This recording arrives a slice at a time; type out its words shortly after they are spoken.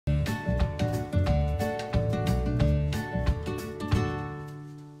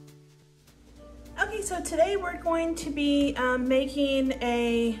So today we're going to be making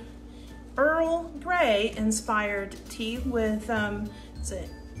a Earl Grey inspired tea with it's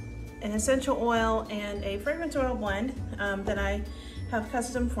an essential oil and a fragrance oil blend that I have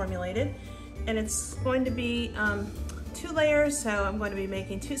custom formulated. And it's going to be 2 layers, so I'm going to be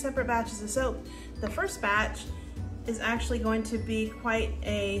making 2 separate batches of soap. The first batch is actually going to be quite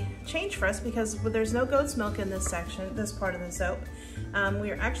a change for us because there's no goat's milk in this section, this part of the soap.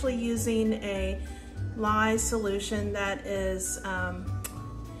 We are actually using a lye solution that is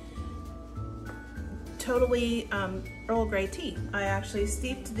totally Earl Grey tea. I actually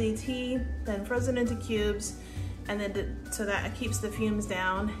steeped the tea, then frozen into cubes, and then so that it keeps the fumes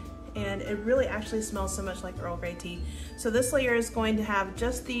down. And it really actually smells so much like Earl Grey tea. So this layer is going to have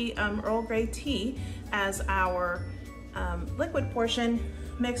just the Earl Grey tea as our liquid portion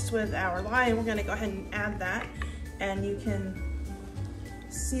mixed with our lye, and we're going to go ahead and add that. And you can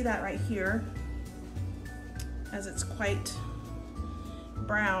see that right here as it's quite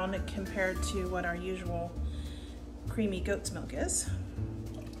brown compared to what our usual creamy goat's milk is.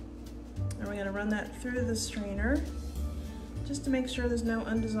 And we're going to run that through the strainer just to make sure there's no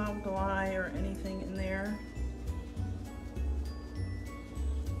undissolved lye or anything in there.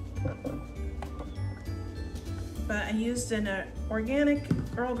 But I used an organic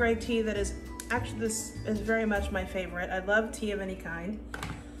Earl Grey tea that is actually, this is very much my favorite. I love tea of any kind,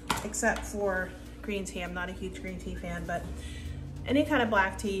 except for green tea. I'm not a huge green tea fan, but any kind of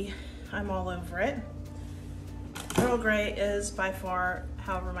black tea, I'm all over it. Earl Grey is by far,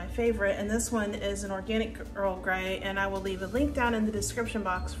 however, my favorite, and this one is an organic Earl Grey, and I will leave a link down in the description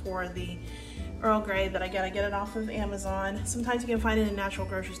box for the Earl Grey that I get. I get it off of Amazon. Sometimes you can find it in natural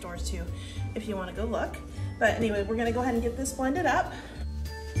grocery stores too, if you want to go look. But anyway, we're gonna go ahead and get this blended up.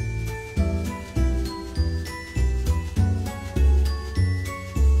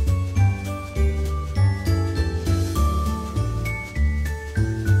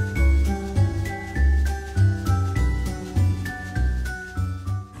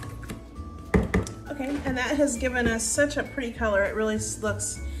 And that has given us such a pretty color. It really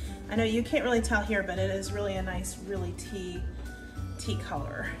looks, I know you can't really tell here, but it is really a nice, really tea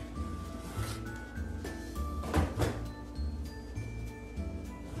color.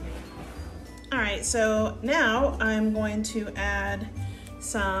 All right, so now I'm going to add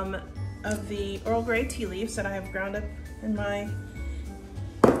some of the Earl Grey tea leaves that I have ground up in my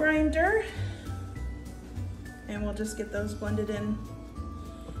grinder. And we'll just get those blended in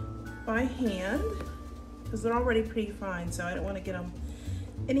by hand, because they're already pretty fine, so I don't want to get them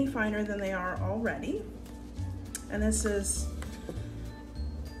any finer than they are already. And this is,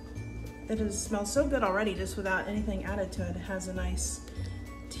 smells so good already just without anything added to it. It has a nice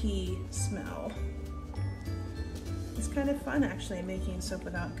tea smell. It's kind of fun actually making soap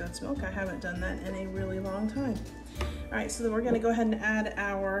without goat's milk. I haven't done that in a really long time. All right, so then we're gonna go ahead and add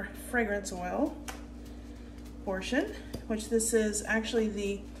our fragrance oil portion, which this is actually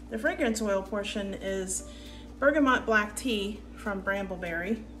the fragrance oil portion is bergamot black tea from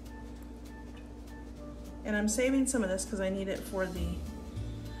Brambleberry. And I'm saving some of this because I need it for the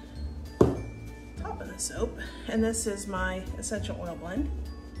top of the soap. And this is my essential oil blend.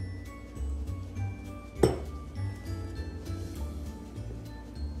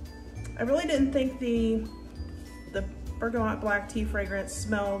 I really didn't think the bergamot black tea fragrance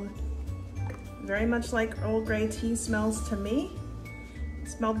smelled very much like Earl Grey tea smells to me. It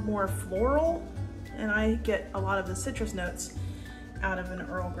smelled more floral, and I get a lot of the citrus notes out of an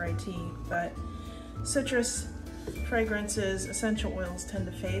Earl Grey tea, but citrus fragrances, essential oils tend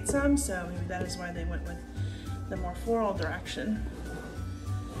to fade some, so maybe that is why they went with the more floral direction.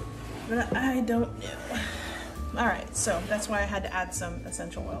 But I don't know. All right, so that's why I had to add some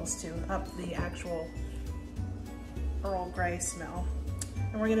essential oils to up the actual Earl Grey smell.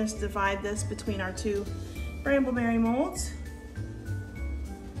 And we're gonna divide this between our 2 Brambleberry molds.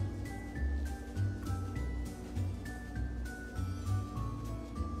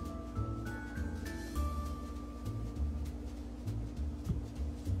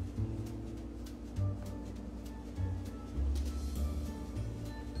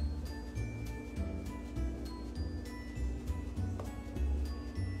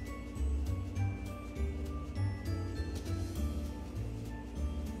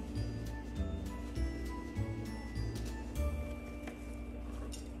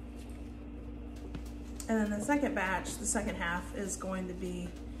 And then the second batch, the second half, is going to be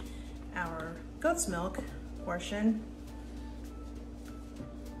our goat's milk portion.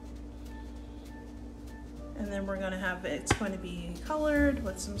 And then we're gonna have, it's going to be colored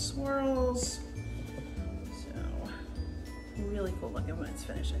with some swirls. So really cool looking when it's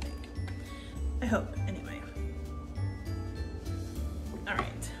finished, I think. I hope, anyway. All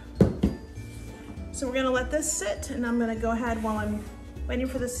right. So we're gonna let this sit, and I'm gonna go ahead while I'm waiting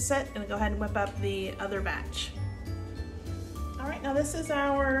for this to set, and go ahead and whip up the other batch. All right, now this is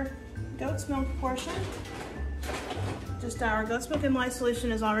our goat's milk portion. Just our goat's milk and lye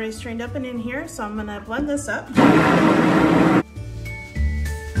solution is already strained up and in here, so I'm gonna blend this up.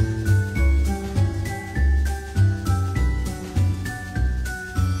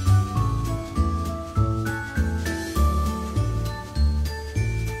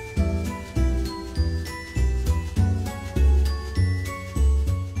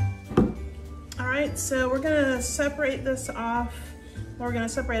 All right, so we're gonna separate this off. We're gonna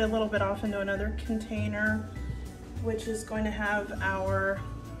separate a little bit off into another container, which is going to have our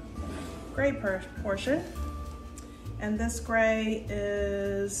gray portion. And this gray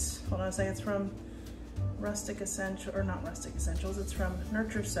is, hold on a second, it's from Rustic Essential, or not Rustic Essentials, it's from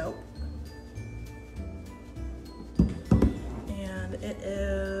Nurture Soap. And it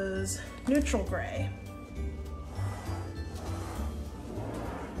is neutral gray.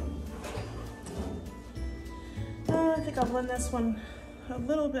 I think I'll blend this one a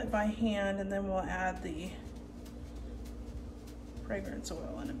little bit by hand, and then we'll add the fragrance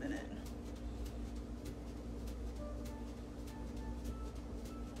oil in a minute.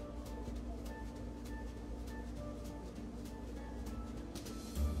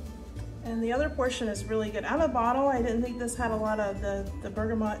 And the other portion is really good. Out of the bottle, I didn't think this had a lot of, the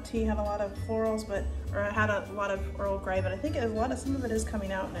bergamot tea had a lot of florals, or it had a lot of Earl Grey, but I think some of it is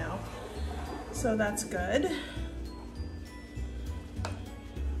coming out now. So that's good.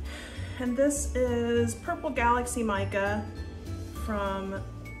 And this is Purple Galaxy Mica from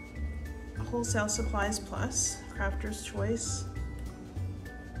Wholesale Supplies Plus, Crafter's Choice.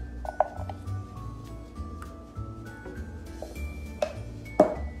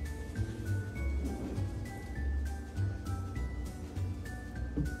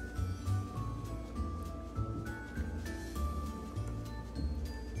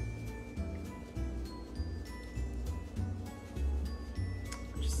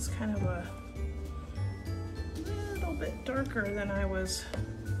 This is kind of a little bit darker than I was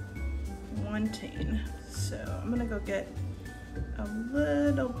wanting. So I'm gonna go get a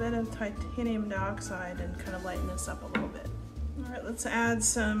little bit of titanium dioxide and kind of lighten this up a little bit. All right, let's add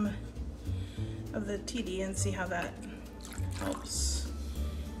some of the TD and see how that helps.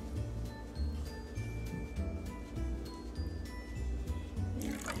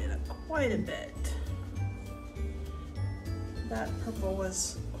 And light it up quite a bit. That purple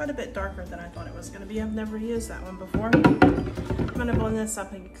was quite a bit darker than I thought it was gonna be. I've never used that one before. I'm gonna blend this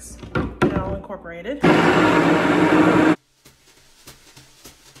up and get it all incorporated.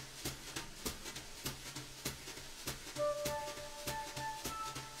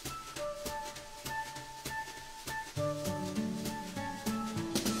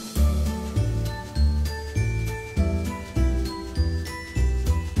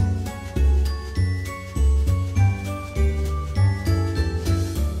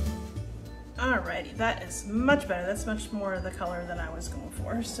 Alrighty, that is much better. That's much more of the color than I was going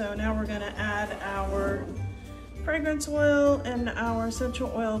for. So now we're gonna add our fragrance oil and our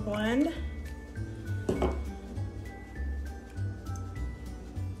essential oil blend.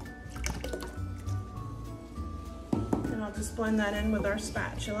 And I'll just blend that in with our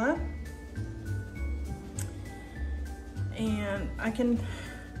spatula. And I can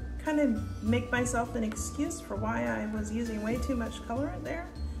kind of make myself an excuse for why I was using way too much color in there.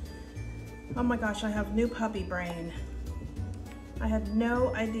 Oh my gosh, I have new puppy brain. I had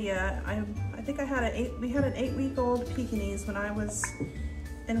no idea. I think we had an 8-week-old Pekingese when I was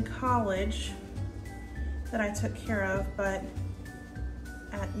in college that I took care of, but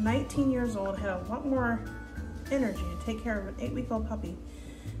at 19 years old, I had a lot more energy to take care of an 8-week-old puppy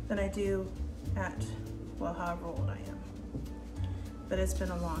than I do at, well, however old I am. But it's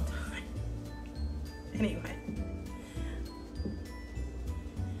been a long time. Anyway.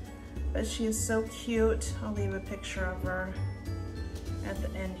 But she is so cute. I'll leave a picture of her at the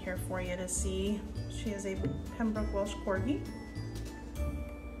end here for you to see. She is a Pembroke Welsh Corgi.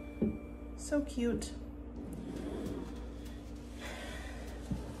 So cute.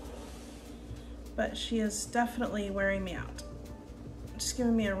 But she is definitely wearing me out. Just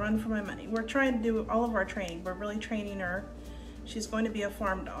giving me a run for my money. We're trying to do all of our training. We're really training her. She's going to be a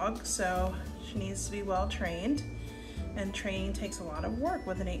farm dog, so she needs to be well trained. And training takes a lot of work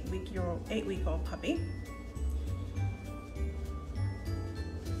with an 8-week-old puppy.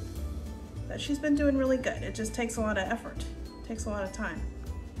 But she's been doing really good. It just takes a lot of effort. It takes a lot of time.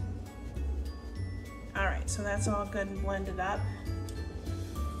 All right, so that's all good and blended up.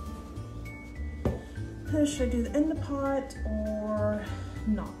 Should I do the in the pot or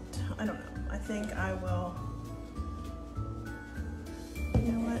not? I don't know. I think I will.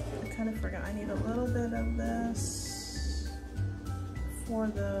 You know what? I kind of forgot. I need a little bit of this for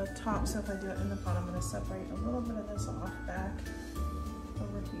the top. So if I do it in the pot, I'm going to separate a little bit of this off back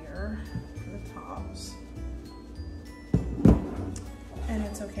over here for the tops. And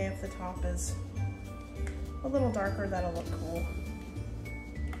it's okay if the top is a little darker, that'll look cool.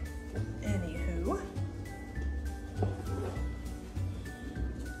 Anywho.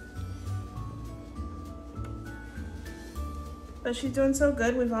 But she's doing so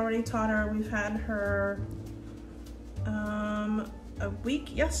good. We've already taught her, we've had her a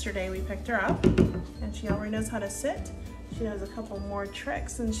week yesterday. We picked her up and she already knows how to sit. She knows a couple more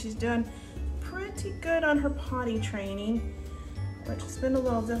tricks and she's doing pretty good on her potty training, which has been a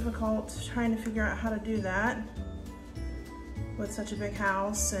little difficult trying to figure out how to do that with such a big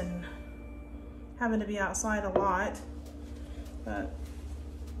house and having to be outside a lot. But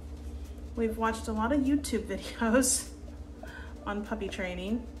we've watched a lot of YouTube videos on puppy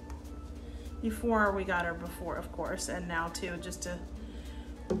training before we got her, of course, and now too, just to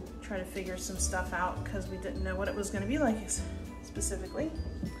try to figure some stuff out because we didn't know what it was going to be like specifically.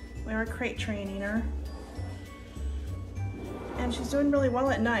 We are crate training her. And she's doing really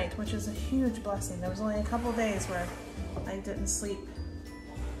well at night, which is a huge blessing. There was only a couple days where I didn't sleep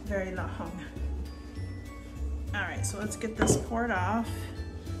very long. All right, so let's get this poured off.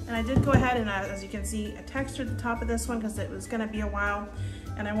 And I did go ahead and, as you can see, I textured the top of this one because it was gonna be a while,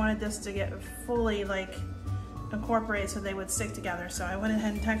 and I wanted this to get fully like incorporated so they would stick together. So I went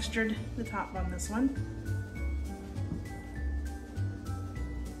ahead and textured the top on this one.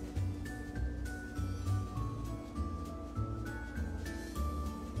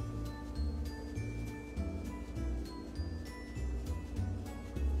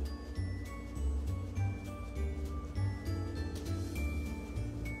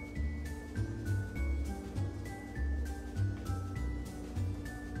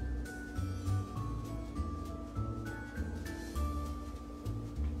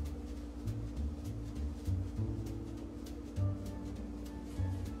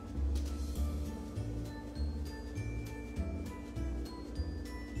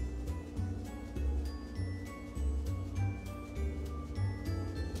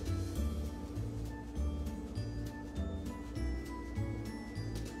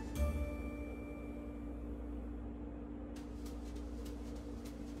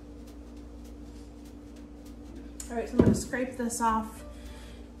 All right, so I'm gonna scrape this off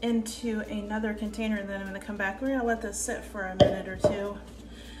into another container and then I'm gonna come back. We're gonna let this sit for a minute or two.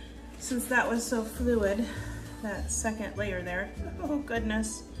 Since that was so fluid, that second layer there. Oh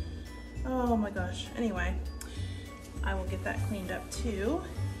goodness. Oh my gosh. Anyway, I will get that cleaned up too.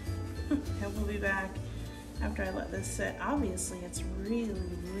 And we'll be back after I let this sit. Obviously it's really,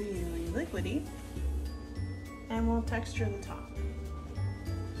 really liquidy. And we'll texture the top.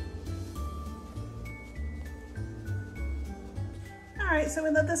 All right, so we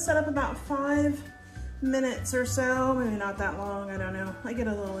let this set up about 5 minutes or so, maybe not that long, I don't know. I get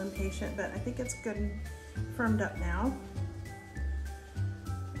a little impatient, but I think it's good and firmed up now.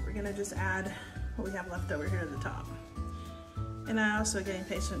 We're gonna just add what we have left over here to the top. And I also get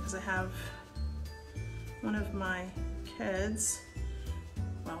impatient because I have one of my kids,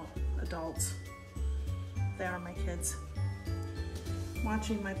 well, adults, they are my kids,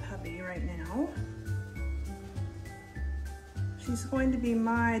 watching my puppy right now. She's going to be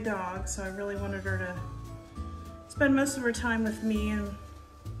my dog, so I really wanted her to spend most of her time with me and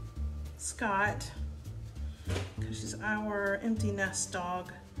Scott, because she's our empty nest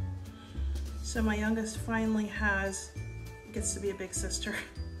dog. So my youngest finally gets to be a big sister.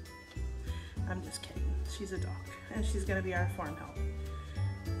 I'm just kidding. She's a dog, and she's gonna be our farm help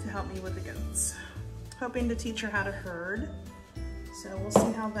to help me with the goats. Hoping to teach her how to herd, so we'll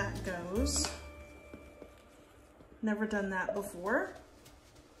see how that goes. Never done that before,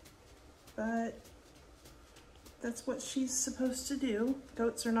 but that's what she's supposed to do.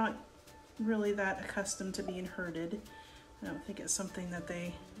 Goats are not really that accustomed to being herded. I don't think it's something that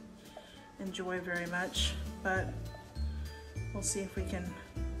they enjoy very much, but we'll see if we can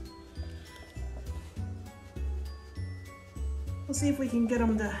get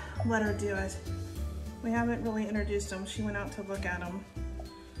them to let her do it. We haven't really introduced them. She went out to look at them.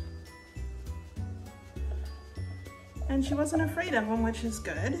 And she wasn't afraid of them, which is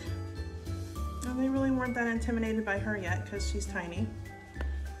good. And they really weren't that intimidated by her yet because she's tiny,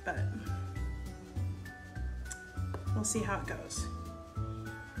 but we'll see how it goes.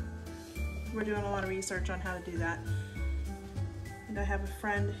 We're doing a lot of research on how to do that. And I have a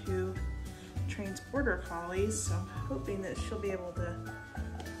friend who trains border collies, so I'm hoping that she'll be able to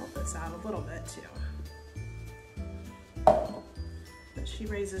help us out a little bit too. But she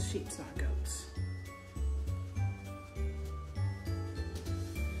raises sheep, not goats.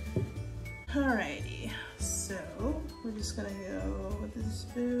 Alrighty, so we're just gonna go with the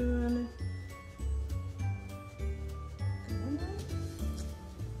spoon.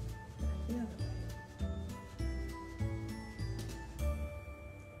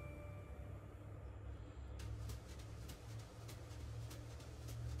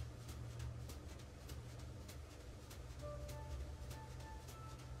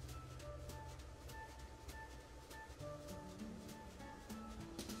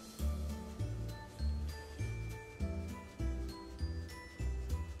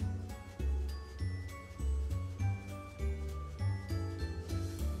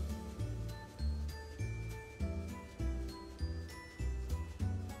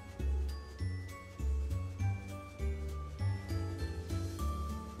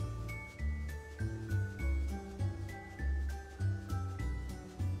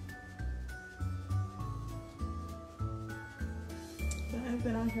 I've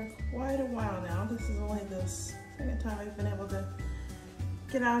been on here quite a while now. This is only the second time I've been able to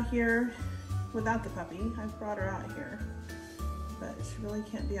get out here without the puppy. I've brought her out here, but she really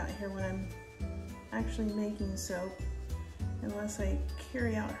can't be out here when I'm actually making soap unless I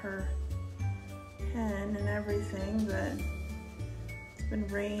carry out her pen and everything, but it's been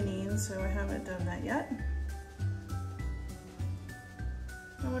raining, so I haven't done that yet.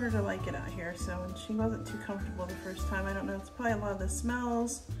 I want her to like it out here, so when she wasn't too comfortable the first time, I don't know, it's probably a lot of the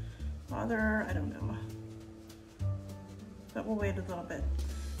smells bother her, I don't know. But we'll wait a little bit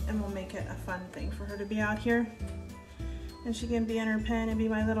and we'll make it a fun thing for her to be out here. And she can be in her pen and be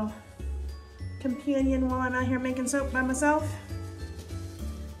my little companion while I'm out here making soap by myself.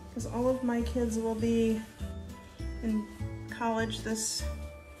 Because all of my kids will be in college this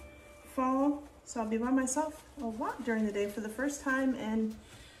fall, so I'll be by myself a lot during the day for the first time in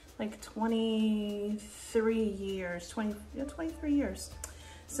like 23 years, 23 years.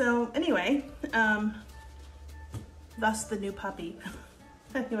 So anyway, thus the new puppy.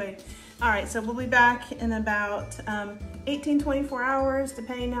 Anyway, all right, so we'll be back in about 18-24 hours,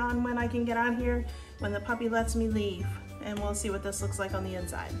 depending on when I can get out here, when the puppy lets me leave, and we'll see what this looks like on the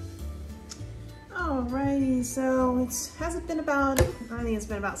inside. Alrighty, so it hasn't been about, I think it's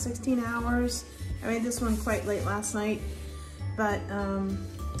been about 16 hours. I made this one quite late last night, but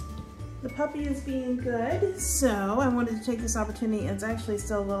the puppy is being good, so I wanted to take this opportunity. It's actually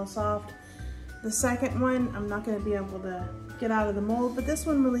still a little soft. The second one, I'm not going to be able to get out of the mold, but this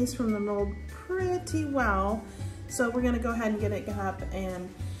one released from the mold pretty well. So we're going to go ahead and get it up and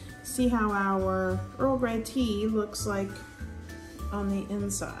see how our Earl Grey tea looks like on the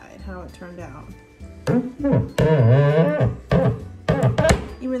inside, how it turned out.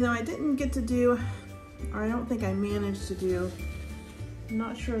 Even though I didn't get to do, or I don't think I managed to do, I'm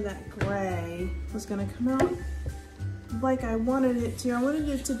not sure that gray was going to come out like I wanted it to. I wanted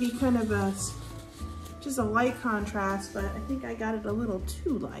it to be kind of a, just a light contrast, but I think I got it a little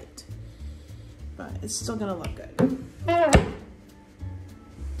too light. But it's still going to look good.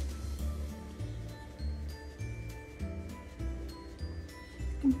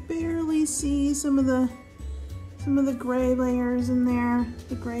 You can barely see some of the gray layers in there,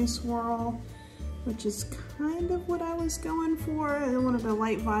 the gray swirl, which is kind of what I was going for. I wanted a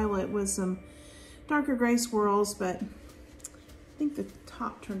light violet with some darker gray swirls, but I think the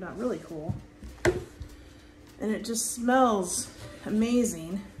top turned out really cool. And it just smells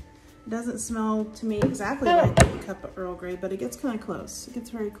amazing. It doesn't smell to me exactly like a cup of Earl Grey, but it gets kind of close. It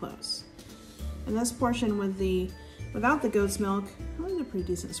gets very close. And this portion without the goat's milk, that was a pretty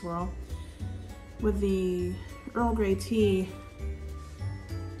decent swirl. With the Earl Grey tea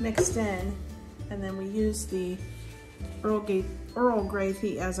mixed in, and then we use the Earl Grey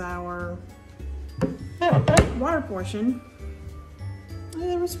tea as our water portion.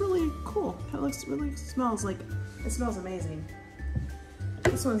 It was really cool. It really smells like, it smells amazing.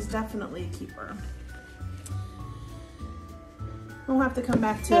 This one's definitely a keeper. We'll have to come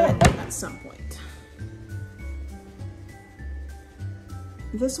back to it at some point.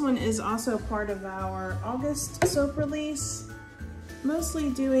 This one is also part of our August soap release. Mostly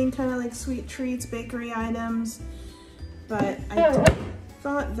doing kind of like sweet treats, bakery items, but I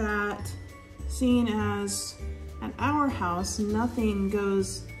thought that seeing as at our house nothing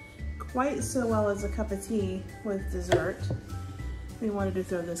goes quite so well as a cup of tea with dessert, we wanted to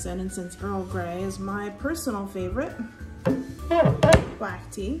throw this in. And since Earl Grey is my personal favorite black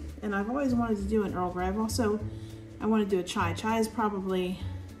tea, and I've always wanted to do an Earl Grey, I want to do a chai. Chai is probably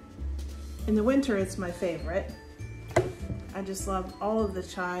In the winter, it's my favorite. I just love all of the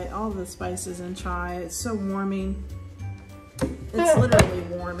chai, all of the spices in chai. It's so warming. It's literally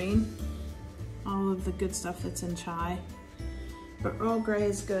warming. All of the good stuff that's in chai. But Earl Grey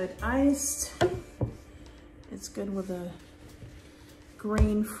is good iced. It's good with a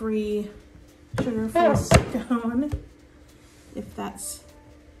grain-free, sugar-free scone. If that's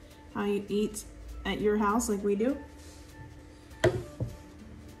how you eat at your house like we do.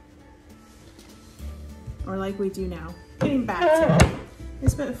 Or like we do now. Getting back to it. I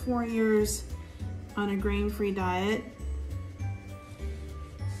spent 4 years on a grain-free diet.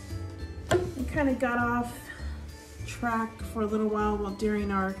 I kind of got off track for a little while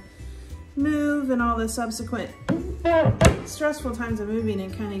during our move and all the subsequent stressful times of moving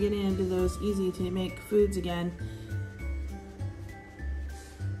and kind of getting into those easy to make foods again.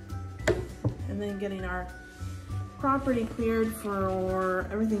 And then getting our property cleared for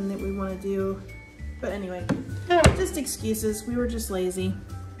everything that we want to do. But anyway, just excuses. We were just lazy.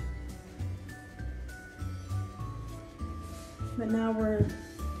 But now we're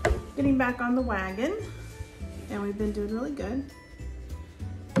getting back on the wagon and we've been doing really good.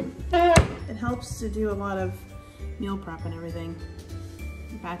 It helps to do a lot of meal prep and everything.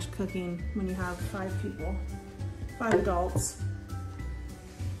 Batch cooking when you have 5 people, 5 adults,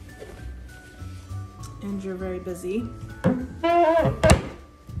 and you're very busy.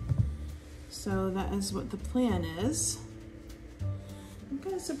 So that is what the plan is. I'm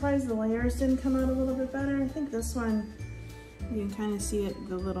kind of surprised the layers didn't come out a little bit better. I think this one, you can kind of see it,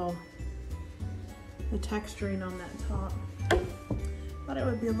 the texturing on that top. Thought it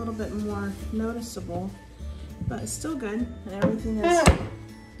would be a little bit more noticeable, but it's still good. And everything is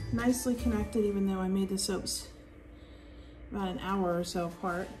nicely connected, even though I made the soaps about an hour or so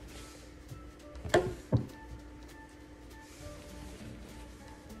apart.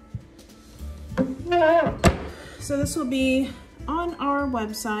 So this will be on our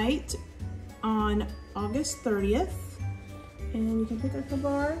website on August 30th, and you can pick up the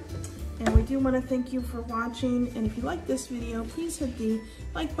bar. And we do want to thank you for watching, and if you like this video, please hit the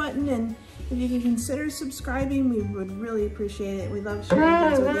like button, and if you can consider subscribing, we would really appreciate it. We love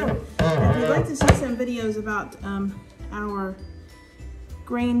sharing things with you. And if you'd like to see some videos about our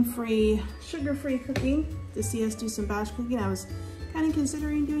grain-free, sugar-free cooking, to see us do some batch cooking, I was kind of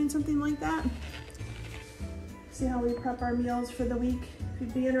considering doing something like that. See how we prep our meals for the week. If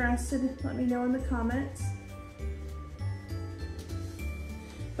you'd be interested, let me know in the comments.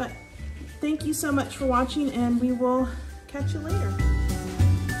 But thank you so much for watching, and we will catch you later.